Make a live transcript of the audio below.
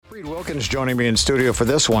Reed Wilkins joining me in studio for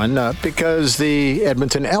this one because the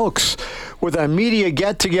Edmonton Elks with a media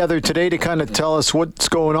get-together today to kind of tell us what's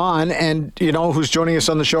going on. And you know who's joining us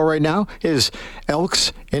on the show right now is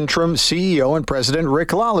Elks Interim CEO and President Rick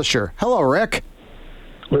LeLacheur. Hello, Rick.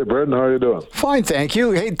 Hey, Brendan, how are you doing? Fine, thank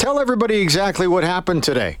you. Hey, tell everybody exactly what happened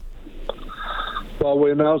today. Well,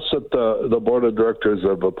 we announced that the board of directors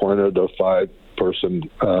have appointed a 5-person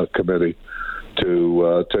committee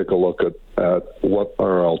to take a look at what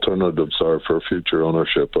our alternatives are for future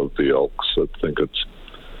ownership of the Elks. I think it's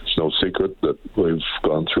no secret that we've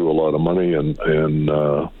gone through a lot of money in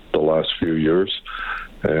the last few years.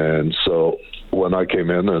 And so when I came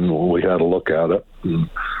in and we had a look at it, and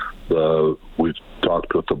we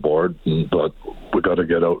talked with the board, but we got to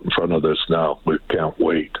get out in front of this now. We can't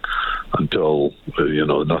wait until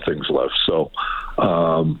nothing's left. So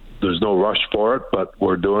there's no rush for it, but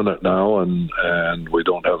we're doing it now, and we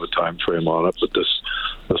don't have a time frame on it. But this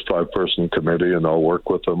 5-person committee, and I'll work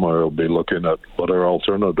with them. I'll be looking at what our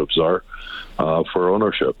alternatives are for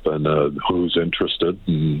ownership and who's interested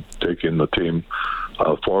in taking the team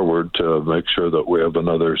forward to make sure that we have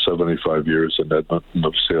another 75 years in Edmonton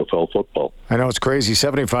of CFL football. I know it's crazy,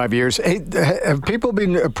 75 years. Hey, have people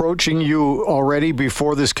been approaching you already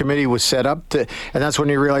before this committee was set up? And that's when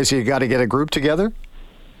you realize you got to get a group together?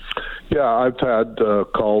 Yeah, I've had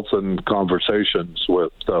calls and conversations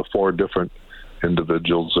with 4 different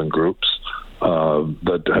individuals and groups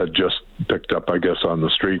that had just picked up, I guess, on the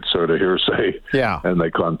street, sort of hearsay. Yeah. And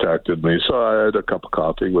they contacted me. So I had a cup of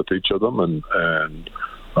coffee with each of them and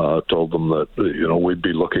told them that, we'd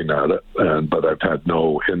be looking at it. But I've had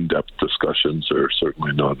no in-depth discussions or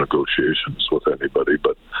certainly no negotiations with anybody.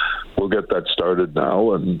 But we'll get that started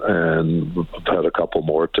now. And I've had a couple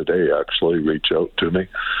more today, actually, reach out to me.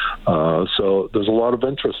 So there's a lot of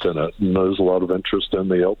interest in it. And there's a lot of interest in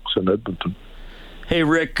the Elks in Edmonton. Hey,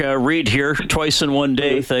 Rick, Reed here, twice in one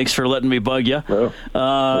day. Thanks for letting me bug you. Yeah.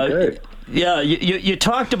 Okay. Yeah, you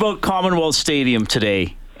talked about Commonwealth Stadium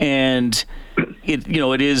today, and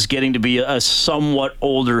it is getting to be a somewhat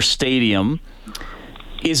older stadium.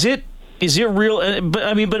 Is it real?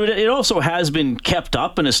 But it also has been kept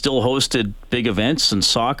up and has still hosted big events and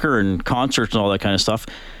soccer and concerts and all that kind of stuff.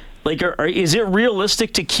 Like, is it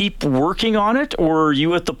realistic to keep working on it, or are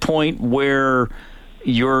you at the point where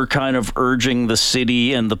you're kind of urging the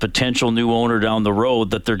city and the potential new owner down the road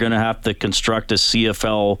that they're going to have to construct a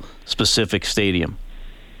CFL-specific stadium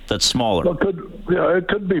that's smaller? Well, it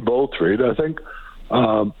could be both, Reed. I think,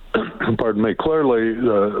 pardon me, clearly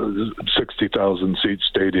 60,000-seat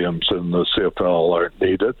stadiums in the CFL aren't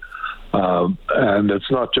needed. And it's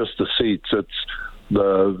not just the seats. It's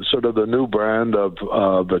the sort of the new brand of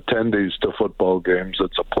attendees to football games.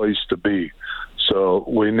 It's a place to be. So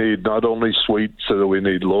we need not only suites, we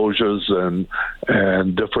need loges and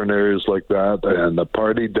different areas like that, and a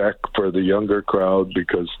party deck for the younger crowd,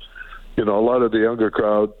 because a lot of the younger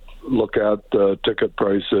crowd look at ticket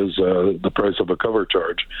prices, the price of a cover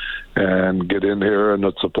charge, and get in here, and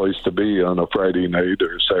it's a place to be on a Friday night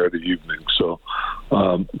or Saturday evening. So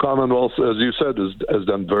Commonwealth, as you said, has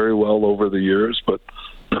done very well over the years, but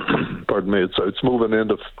pardon me, it's moving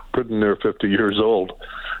into pretty near 50 years old.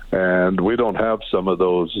 And we don't have some of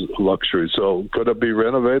those luxuries. So could it be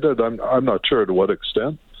renovated? I'm not sure to what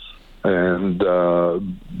extent. And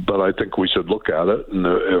but I think we should look at it. And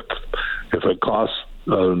if it costs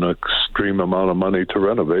an extreme amount of money to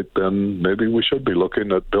renovate, then maybe we should be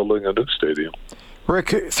looking at building a new stadium.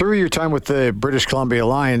 Rick, through your time with the British Columbia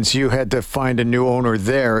Lions, you had to find a new owner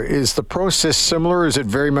there. Is the process similar, or is it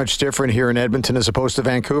very much different here in Edmonton as opposed to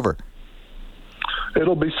Vancouver?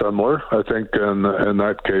 It'll be similar. I think in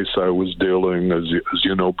that case, I was dealing, as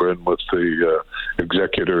you know, Bryn, with the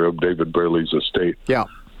executor of David Burley's estate. Yeah.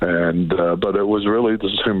 And but it was really the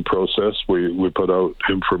same process. We put out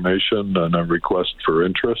information and a request for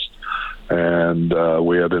interest, and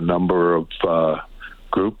we had a number of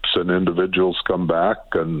groups and individuals come back,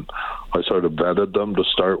 and I sort of vetted them to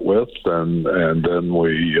start with, and then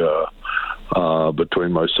we,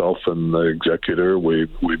 between myself and the executor, we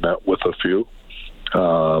met with a few.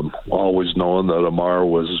 Always knowing that Amar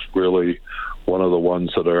was really one of the ones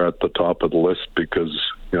that are at the top of the list, because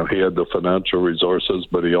he had the financial resources,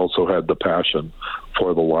 but he also had the passion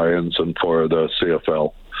for the Lions and for the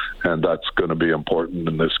CFL, and that's going to be important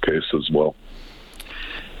in this case as well.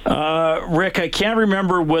 Rick, I can't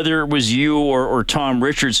remember whether it was you or Tom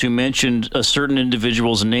Richards who mentioned a certain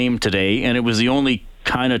individual's name today, and it was the only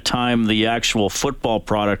kind of time the actual football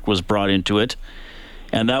product was brought into it.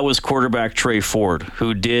 And that was quarterback Trey Ford,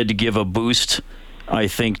 who did give a boost, I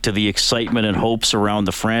think, to the excitement and hopes around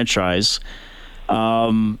the franchise.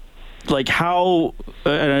 like how,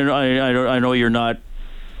 and I know you're not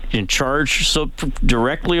in charge so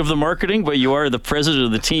directly of the marketing, but you are the president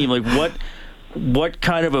of the team. Like what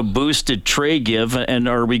kind of a boost did Trey give, and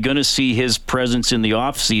are we going to see his presence in the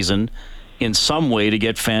off season in some way to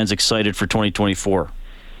get fans excited for 2024?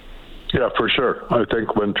 Yeah, for sure. I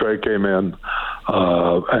think when Trey came in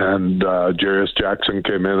and Jarius Jackson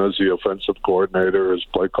came in as the offensive coordinator, his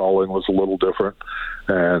play calling was a little different.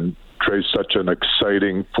 And Trey's such an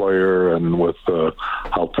exciting player, and with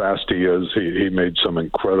how fast he is, he made some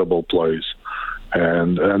incredible plays.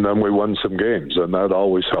 And then we won some games, and that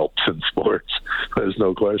always helps in sports. There's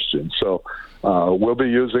no question. So we'll be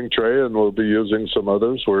using Trey, and we'll be using some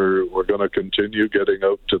others. We're going to continue getting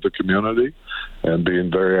out to the community and being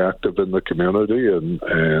very active in the community and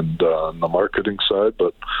on the marketing side.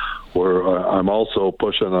 But I'm also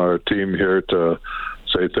pushing our team here to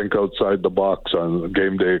say, think outside the box on the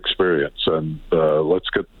game day experience, and let's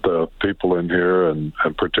get the people in here and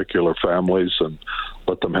particular families and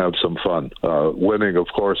let them have some fun. Winning, of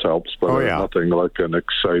course, helps, but nothing like an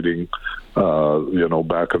exciting,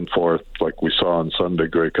 back and forth like we saw on Sunday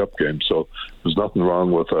Grey Cup game. So there's nothing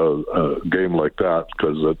wrong with a game like that,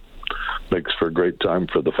 because it makes for a great time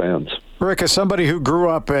for the fans. Rick, as somebody who grew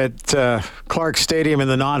up at Clark Stadium in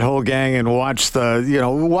the Knothole gang and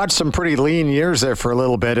watched some pretty lean years there for a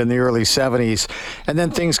little bit in the early 70s, and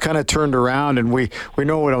then things kind of turned around, and we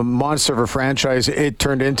know what a monster of a franchise it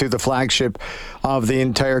turned into, the flagship of the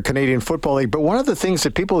entire Canadian Football League. But one of the things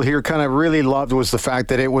that people here kind of really loved was the fact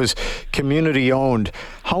that it was community owned.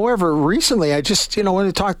 However, recently, I just, when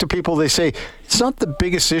I talk to people, they say it's not the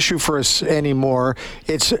biggest issue for us anymore.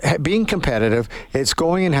 It's being competitive. It's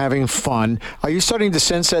going and having fun. Are you starting to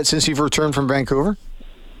sense that since you've returned from Vancouver?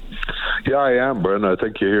 Yeah, I am, Brent. I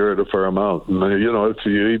think you hear it a fair amount. And, if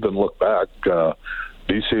you even look back,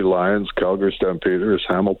 BC Lions, Calgary Stampeders,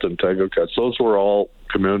 Hamilton Tiger-Cats, those were all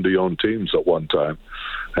community-owned teams at one time.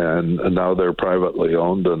 And now they're privately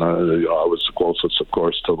owned. And I was the closest, of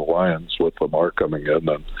course, to the Lions with Lamar coming in.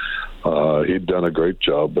 And he'd done a great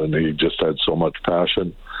job, and he just had so much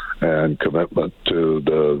passion and commitment to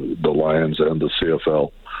the Lions and the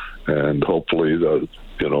CFL. And hopefully,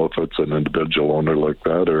 if it's an individual owner like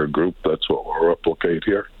that or a group, that's what we'll replicate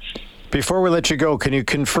here. Before we let you go, can you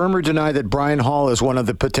confirm or deny that Brian Hall is one of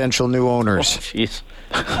the potential new owners? Oh, jeez.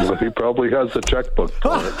 Well, he probably has the checkbook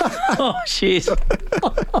for it. Oh, jeez.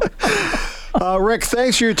 Rick,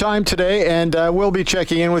 thanks for your time today, and we'll be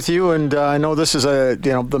checking in with you. And I know this is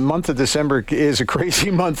the month of December is a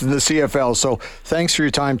crazy month in the CFL. So thanks for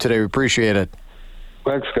your time today. We appreciate it.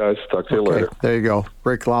 Thanks, guys. Talk to you later. There you go.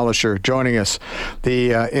 Rick LeLacheur joining us,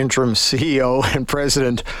 the interim CEO and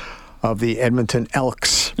president of the Edmonton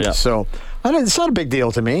Elks. Yeah. So it's not a big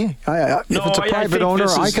deal to me. If it's a private owner,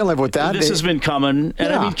 I can live with that. This has been common.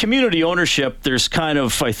 And I mean, community ownership, there's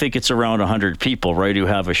I think it's around 100 people, right, who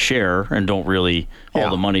have a share and don't really, all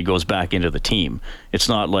the money goes back into the team. It's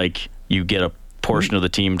not like you get a portion of the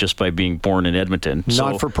team just by being born in Edmonton.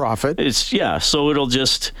 Not for profit. So it'll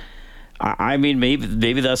just, I mean,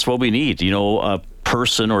 maybe that's what we need, a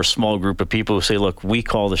person or small group of people who say, look, we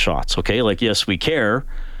call the shots, okay? Like, yes, we care,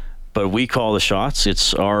 but we call the shots.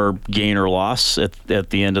 It's our gain or loss at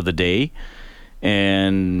the end of the day.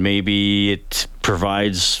 And maybe it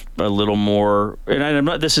provides a little more, and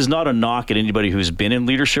this is not a knock at anybody who's been in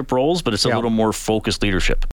leadership roles, but it's a little more focused leadership.